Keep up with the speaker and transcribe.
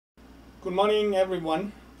Good morning,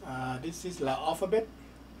 everyone. This is Lao alphabet,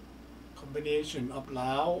 combination of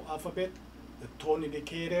Lao alphabet, the tone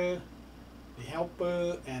indicator, the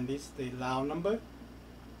helper, and this is the Lao number.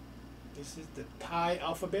 This is the Thai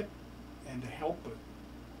alphabet and the helper.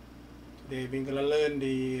 Today we're going to learn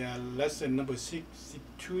the lesson number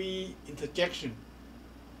 63, interjection.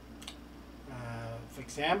 For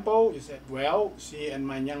example, you said, well, she and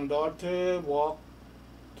my young daughter walk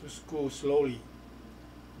to school slowly.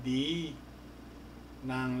 ดี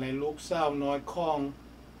นางและลูกสาวน้อยของ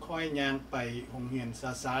ค่อยย่างไปโรงเรียน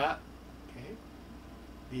ช้าๆ okay.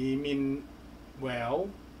 ดีมินแหวว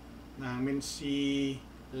นางมินซี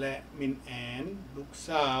และมินแอนลูกส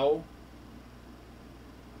าว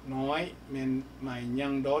น้อยมินหมายยั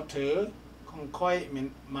งดอเธอของค่อยมิน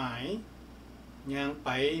หมายย่างไป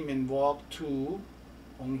มิน walk to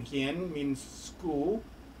โรงเรียนมิน school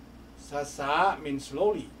ช้าๆมิน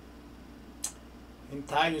slowly In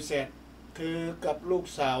Thai you said เธอกับลูก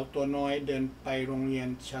สาวตัวน้อยเดินไปโรงเรียน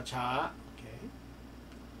ช้าๆ okay.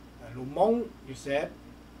 ลุมง you said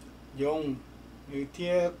ยงนือเที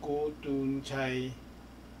ยกูตุนชัย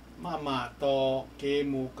มาต่อเก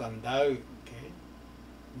มูกันเดอ okay.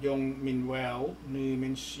 ยงมินแววนือมิ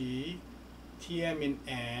นชีเทียมินแ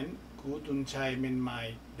อนกูตุนชัยมิน my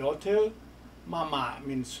daughter มา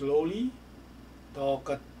มิน slowly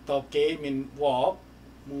ต่อเกมิน walk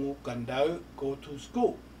มูกันเดอ go to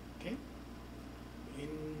school okay.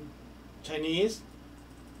 In Chinese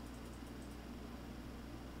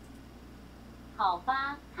好吧，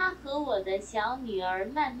他和我的小女儿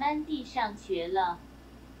慢慢地上学了。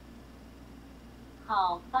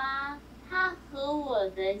好吧，他和我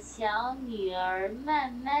的小女儿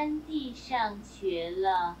慢慢地上学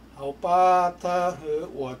了。好吧，他和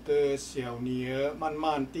我的小女儿慢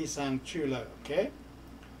慢地上去了 okay.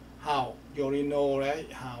 How you already know, right?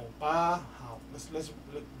 好吧，好 let's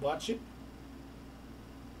watch it.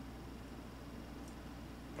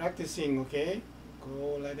 Practicing, okay?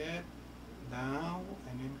 Go like that, down,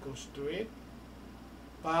 and then go straight.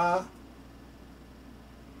 Pa,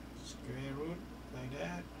 square root, like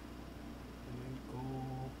that, and then go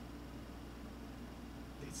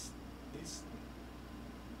this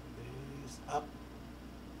up.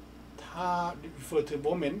 Ta refer to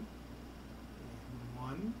woman.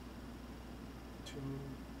 1, 2,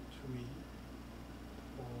 3,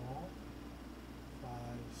 4, 5,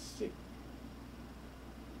 6.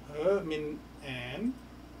 Her min and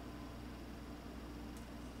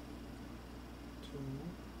 2,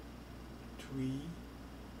 3,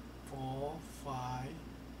 4, 5,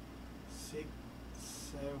 6,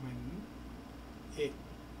 7, 8. Okay.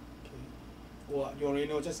 Well, you already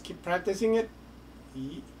know, just keep practicing it.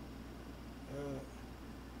 E,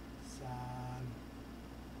 san,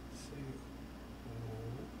 su, wu,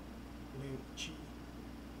 liu, chi.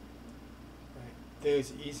 Right.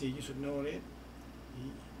 This is easy, you should know it. E,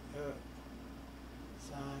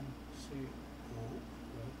 san, su, wu,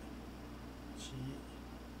 chi,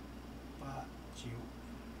 pa, jiu.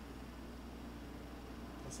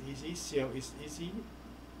 That's easy. Xiao is easy.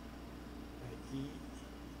 Right.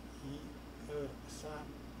 San.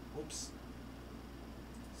 Oops.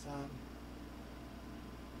 San.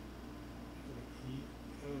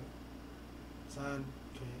 San.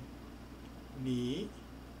 Okay. Ni.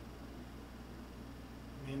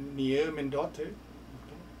 Men near, men daughter.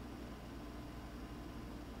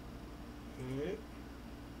 Okay.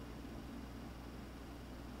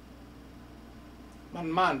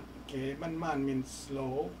 Man. Okay. Man means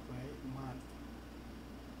slow, right? Man.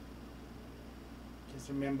 Just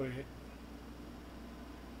remember it.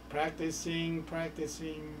 Practicing.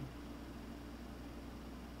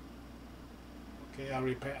 Okay, I'll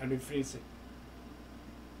rephrase it.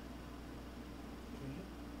 Okay.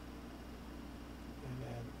 And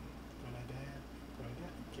then go like that.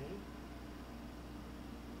 Okay.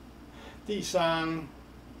 地上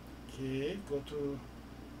okay, go to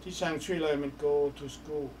地上去了 mean go to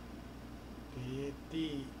school. Okay,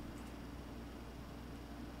 地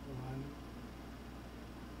 1,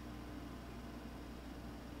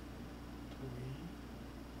 2, 3,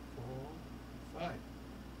 4, 5.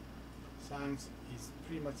 Sounds is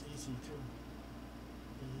pretty much easy too.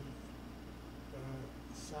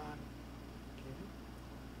 San, okay,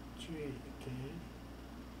 tree, okay,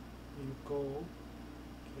 will go,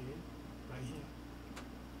 okay, right here.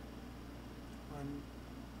 1,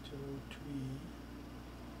 2, 3,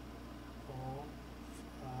 4,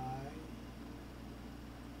 5,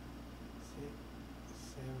 6,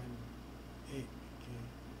 7, 8. Okay,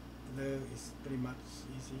 there is pretty much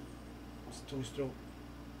easy. It's 2 stroke.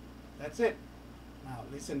 That's it. Now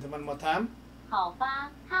listen to one more time. 好吧，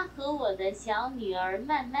他和我的小女儿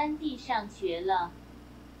慢慢地上学了。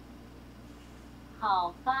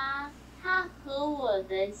好吧，他和我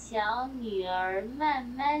的小女儿慢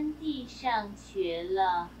慢地上学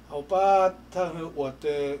了。好吧，他和我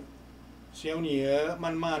的小女儿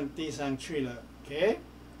慢慢地上去了。Okay?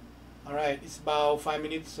 Alright, it's about 5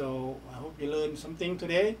 minutes, so I hope you learned something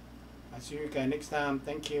today. I'll see you guys next time.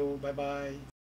 Thank you. Bye bye.